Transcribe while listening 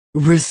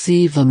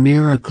receive a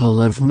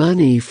miracle of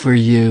money for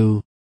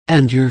you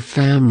and your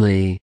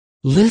family,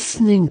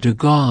 listening to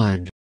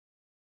God.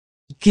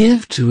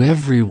 Give to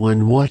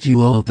everyone what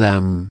you owe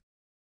them.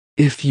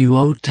 If you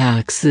owe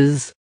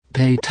taxes,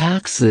 pay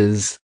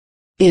taxes.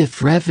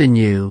 If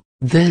revenue,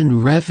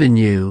 then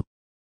revenue.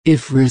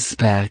 If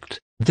respect,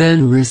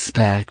 then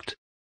respect.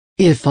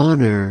 If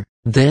honor,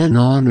 then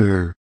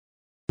honor.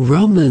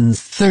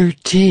 Romans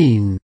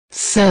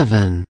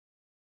 13:7.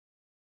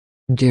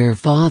 Dear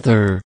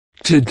Father,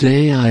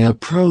 today I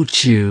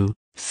approach you,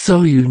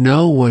 so you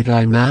know what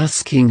I'm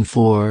asking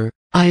for.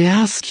 I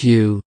ask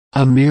you,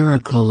 a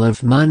miracle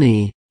of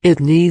money. It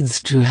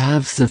needs to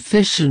have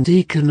sufficient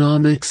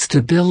economic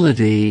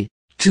stability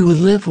to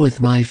live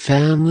with my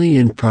family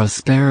in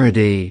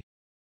prosperity.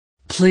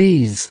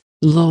 Please,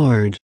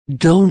 Lord,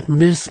 don't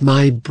miss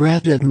my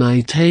bread at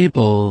my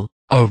table.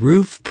 A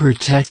roof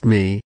protect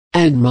me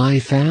and my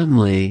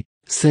family.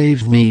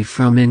 Save me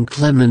from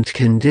inclement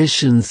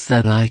conditions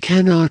that I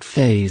cannot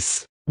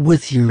face,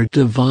 with your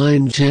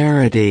divine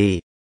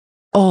charity.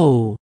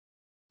 Oh,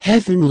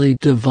 heavenly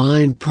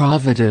divine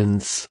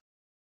providence.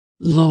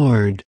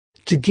 Lord,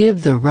 to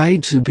give the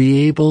right to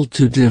be able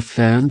to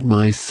defend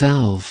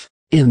myself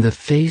in the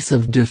face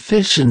of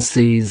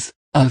deficiencies,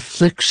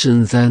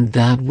 afflictions, and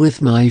that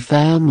with my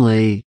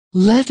family.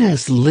 Let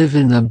us live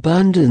in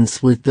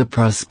abundance with the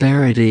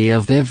prosperity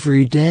of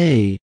every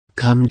day.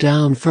 Come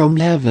down from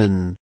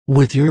heaven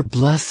with your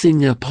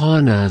blessing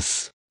upon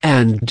us,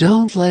 and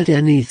don't let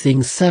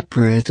anything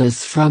separate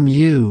us from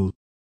you.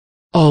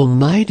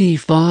 Almighty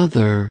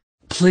Father,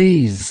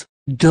 please,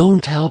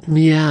 don't help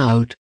me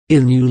out,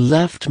 and you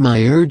left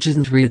my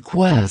urgent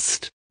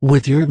request.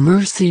 With your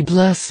mercy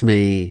bless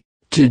me,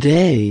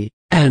 today,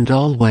 and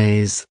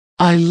always.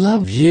 I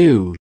love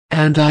you,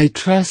 and I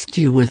trust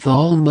you with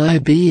all my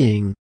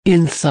being.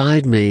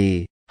 Inside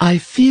me, I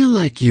feel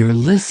like you're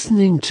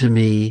listening to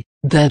me,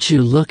 that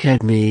you look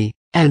at me,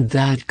 and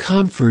that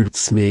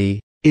comforts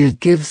me. It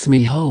gives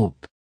me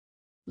hope.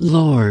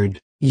 Lord,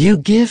 you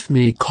give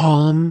me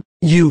calm,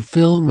 you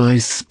fill my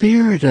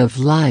spirit of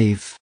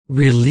life,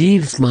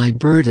 relieves my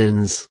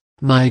burdens.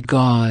 My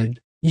God,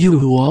 you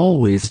who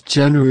always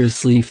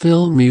generously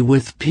fill me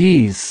with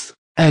peace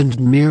and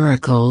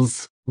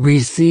miracles,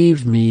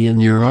 receive me in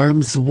your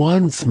arms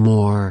once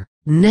more,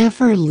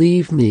 never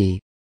leave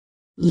me.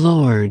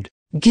 Lord,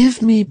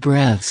 give me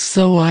breath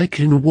so I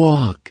can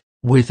walk,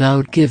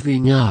 without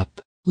giving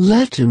up.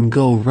 Let him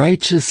go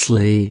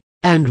righteously,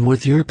 and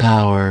with your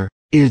power,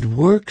 it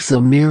works a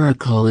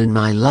miracle in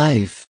my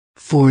life,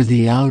 for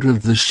the out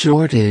of the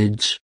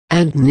shortage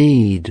and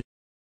need.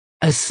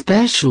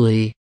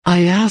 Especially,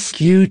 I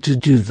ask you to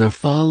do the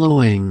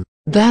following,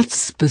 that's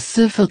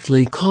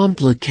specifically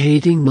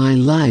complicating my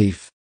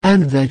life,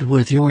 and that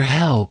with your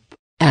help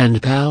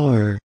and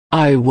power,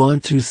 I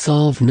want to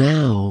solve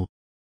now.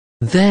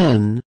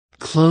 Then,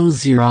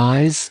 close your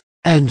eyes,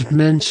 and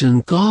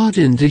mention God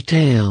in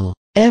detail,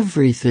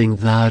 everything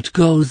that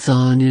goes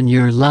on in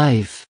your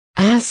life.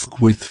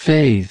 Ask with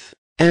faith,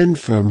 and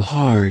from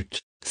heart,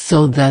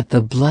 so that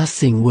the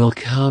blessing will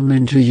come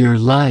into your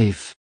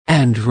life.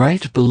 And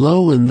write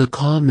below in the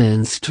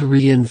comments to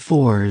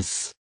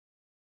reinforce.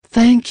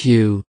 Thank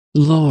you,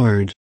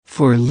 Lord,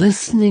 for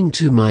listening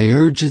to my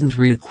urgent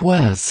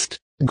request.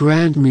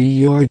 Grant me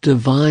your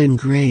divine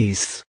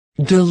grace.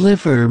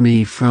 Deliver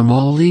me from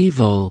all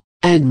evil,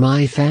 and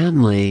my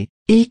family.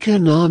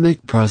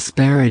 Economic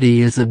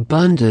prosperity is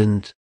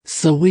abundant,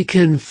 so we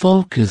can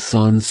focus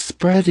on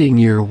spreading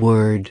your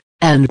word,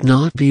 and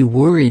not be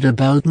worried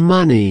about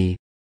money.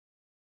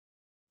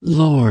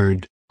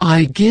 Lord,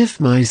 I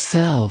give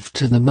myself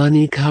to the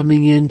money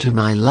coming into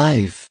my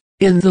life,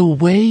 in the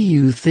way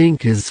you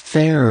think is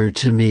fairer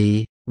to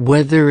me,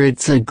 whether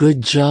it's a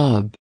good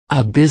job,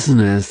 a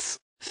business,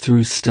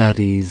 through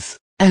studies,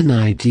 an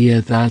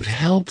idea that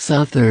helps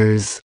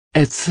others,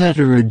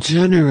 etc.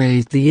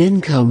 generate the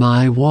income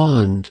I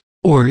want,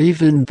 or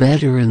even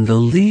better in the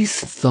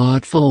least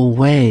thoughtful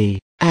way,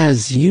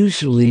 as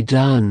usually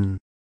done.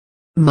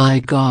 My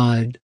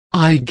God,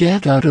 I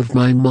get out of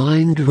my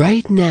mind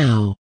right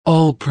now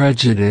all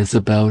prejudice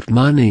about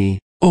money,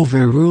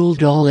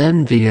 overruled all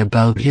envy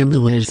about him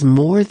who has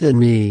more than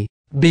me,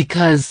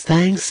 because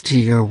thanks to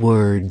your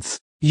words,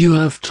 you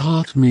have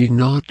taught me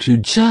not to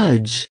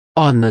judge.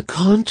 On the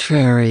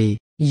contrary,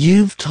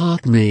 you've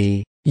taught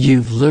me,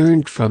 you've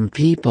learned from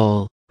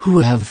people who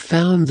have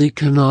found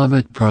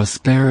economic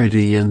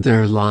prosperity in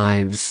their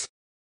lives.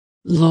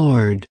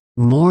 Lord,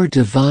 more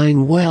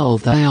divine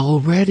wealth I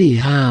already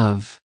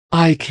have.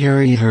 I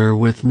carry her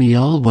with me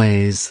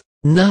always.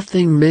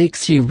 Nothing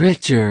makes you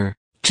richer,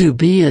 to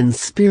be in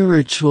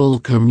spiritual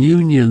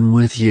communion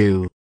with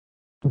you.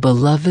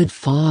 Beloved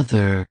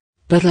Father,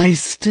 but I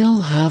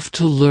still have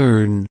to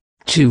learn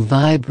to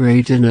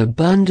vibrate in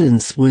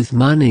abundance with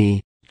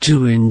money,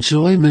 to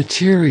enjoy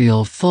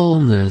material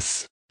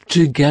fullness,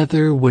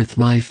 together with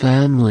my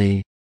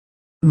family.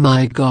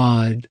 My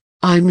God,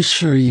 I'm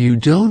sure you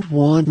don't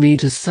want me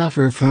to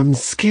suffer from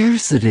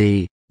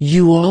scarcity.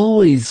 You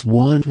always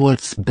want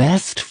what's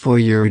best for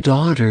your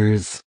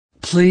daughters.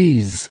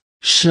 Please,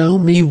 show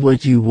me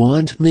what you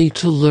want me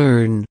to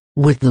learn,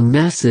 with the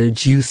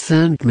message you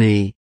sent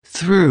me,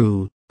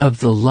 through, of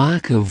the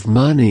lack of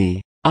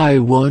money. I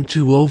want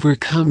to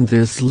overcome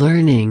this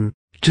learning,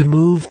 to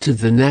move to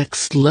the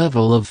next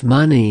level of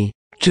money,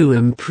 to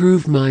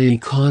improve my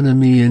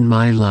economy in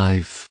my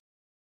life.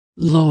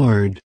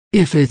 Lord,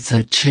 if it's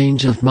a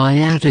change of my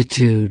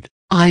attitude,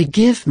 I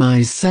give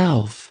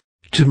myself,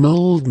 to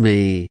mold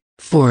me,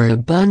 for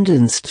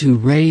abundance to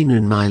reign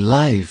in my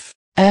life,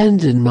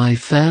 and in my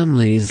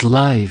family's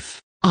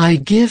life. I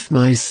give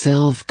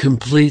myself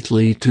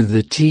completely to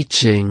the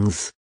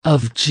teachings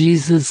of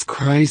Jesus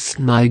Christ,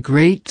 my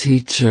great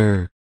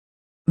teacher.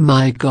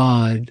 My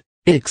God,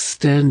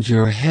 extend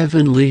your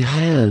heavenly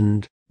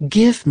hand,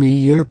 give me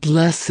your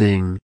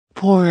blessing,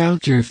 pour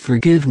out your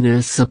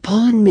forgiveness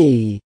upon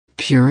me,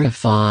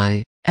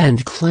 purify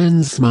and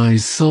cleanse my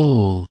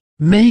soul,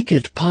 make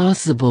it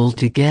possible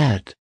to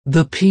get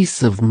the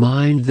peace of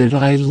mind that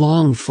I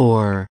long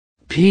for,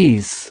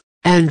 peace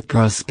and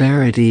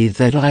prosperity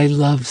that I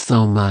love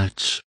so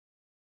much.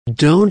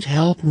 Don't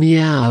help me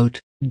out,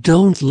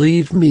 don't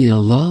leave me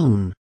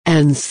alone,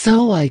 and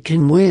so I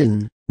can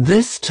win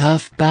this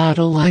tough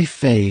battle I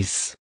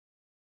face.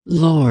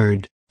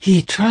 Lord,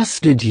 he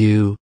trusted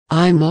you,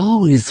 I'm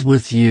always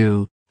with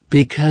you,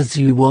 because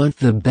you want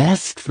the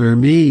best for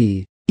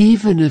me.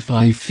 Even if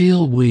I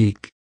feel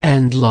weak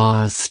and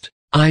lost,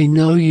 I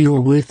know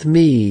you're with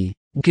me,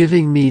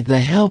 giving me the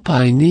help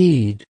I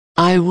need.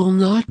 I will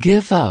not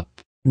give up,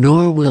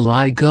 nor will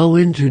I go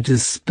into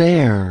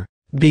despair,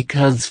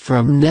 because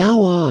from now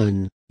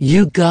on,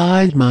 you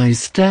guide my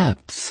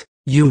steps,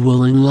 you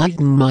will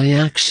enlighten my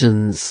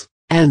actions,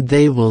 and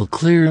they will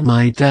clear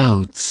my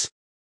doubts.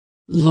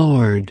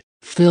 Lord,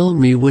 fill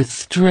me with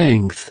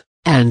strength,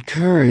 and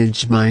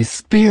courage. My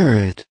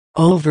spirit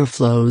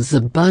overflows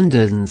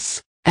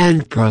abundance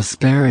and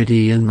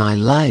prosperity in my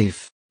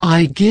life.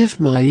 I give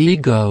my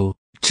ego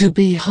to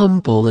be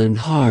humble in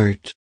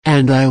heart,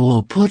 and I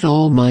will put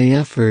all my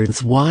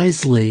efforts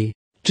wisely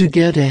to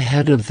get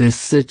ahead of this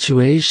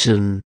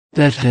situation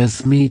that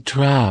has me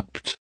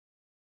trapped.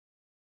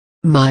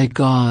 My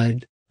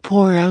God,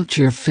 pour out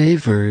your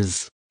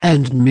favors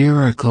and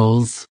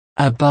miracles,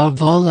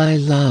 above all I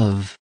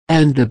love,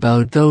 and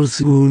about those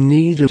who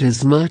need it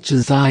as much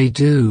as I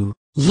do.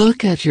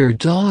 Look at your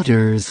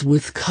daughters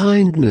with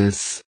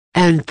kindness,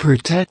 and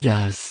protect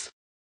us.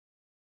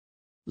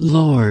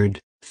 Lord,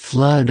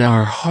 flood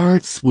our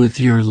hearts with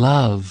your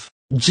love,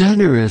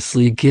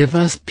 generously give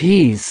us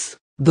peace,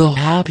 the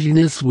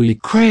happiness we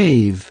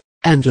crave,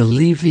 and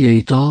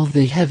alleviate all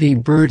the heavy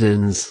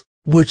burdens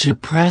which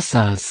oppress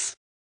us.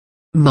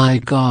 My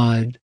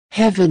God,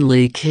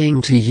 Heavenly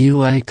King, to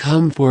you I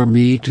come for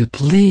me to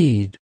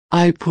plead.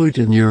 I put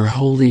in your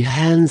holy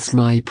hands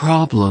my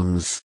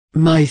problems,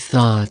 my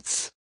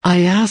thoughts.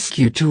 I ask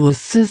you to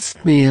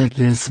assist me at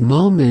this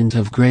moment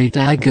of great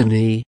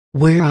agony,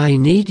 where I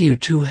need you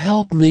to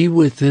help me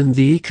within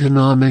the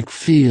economic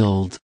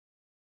field.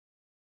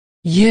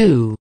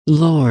 You,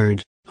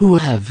 Lord, who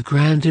have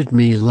granted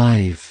me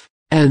life,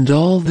 and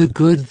all the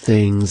good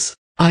things,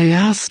 I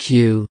ask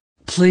you,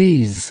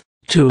 please,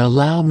 to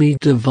allow me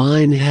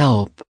divine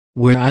help,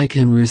 where I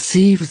can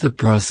receive the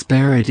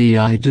prosperity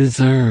I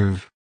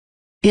deserve.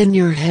 In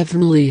your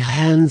heavenly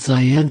hands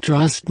I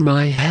entrust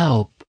my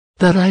help,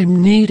 that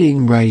I'm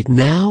needing right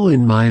now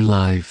in my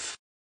life.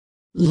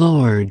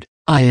 Lord,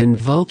 I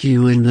invoke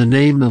you in the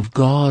name of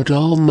God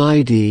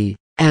Almighty,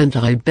 and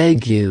I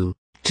beg you,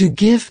 to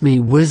give me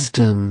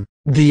wisdom,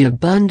 the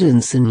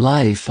abundance in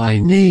life I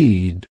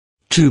need,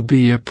 to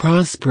be a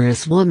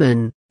prosperous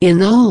woman,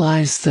 in all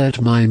I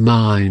set my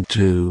mind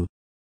to.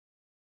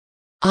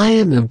 I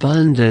am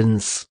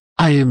abundance,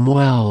 I am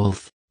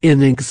wealth,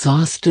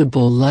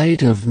 inexhaustible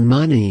light of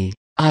money.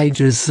 I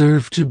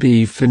deserve to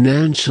be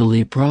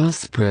financially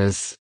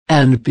prosperous,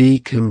 and be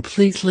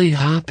completely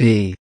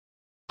happy.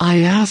 I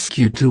ask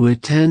you to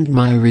attend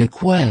my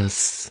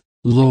requests,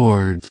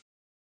 Lord.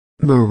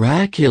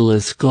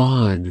 Miraculous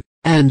God,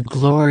 and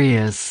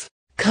glorious,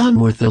 come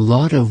with a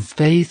lot of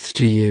faith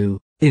to you,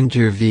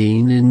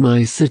 intervene in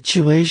my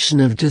situation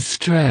of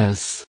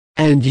distress,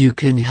 and you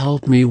can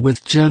help me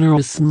with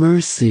generous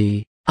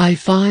mercy. I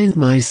find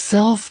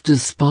myself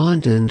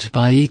despondent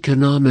by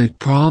economic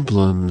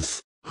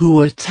problems,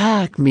 who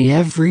attack me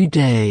every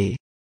day.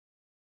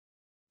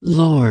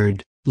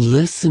 Lord,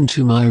 listen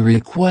to my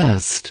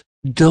request,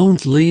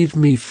 don't leave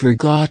me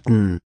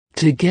forgotten.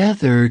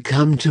 Together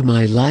come to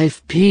my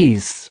life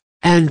peace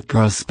and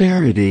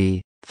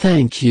prosperity.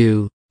 Thank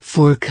you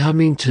for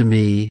coming to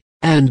me,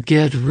 and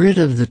get rid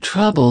of the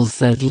troubles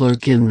that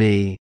lurk in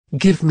me.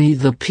 Give me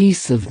the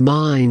peace of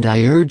mind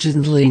I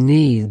urgently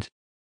need.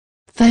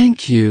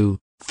 Thank you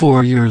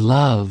for your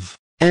love,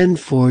 and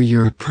for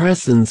your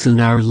presence in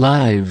our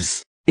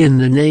lives, in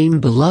the name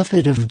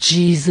beloved of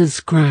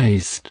Jesus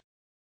Christ.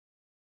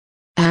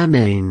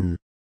 Amen.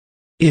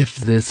 If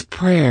this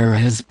prayer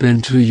has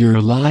been to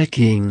your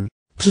liking,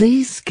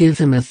 please give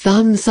him a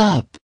thumbs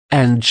up,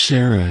 and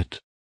share it.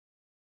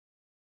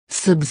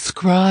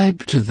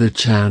 Subscribe to the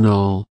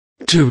channel,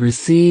 to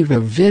receive a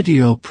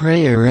video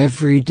prayer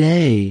every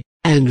day,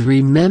 and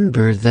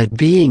remember that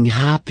being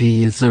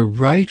happy is a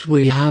right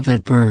we have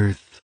at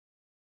birth.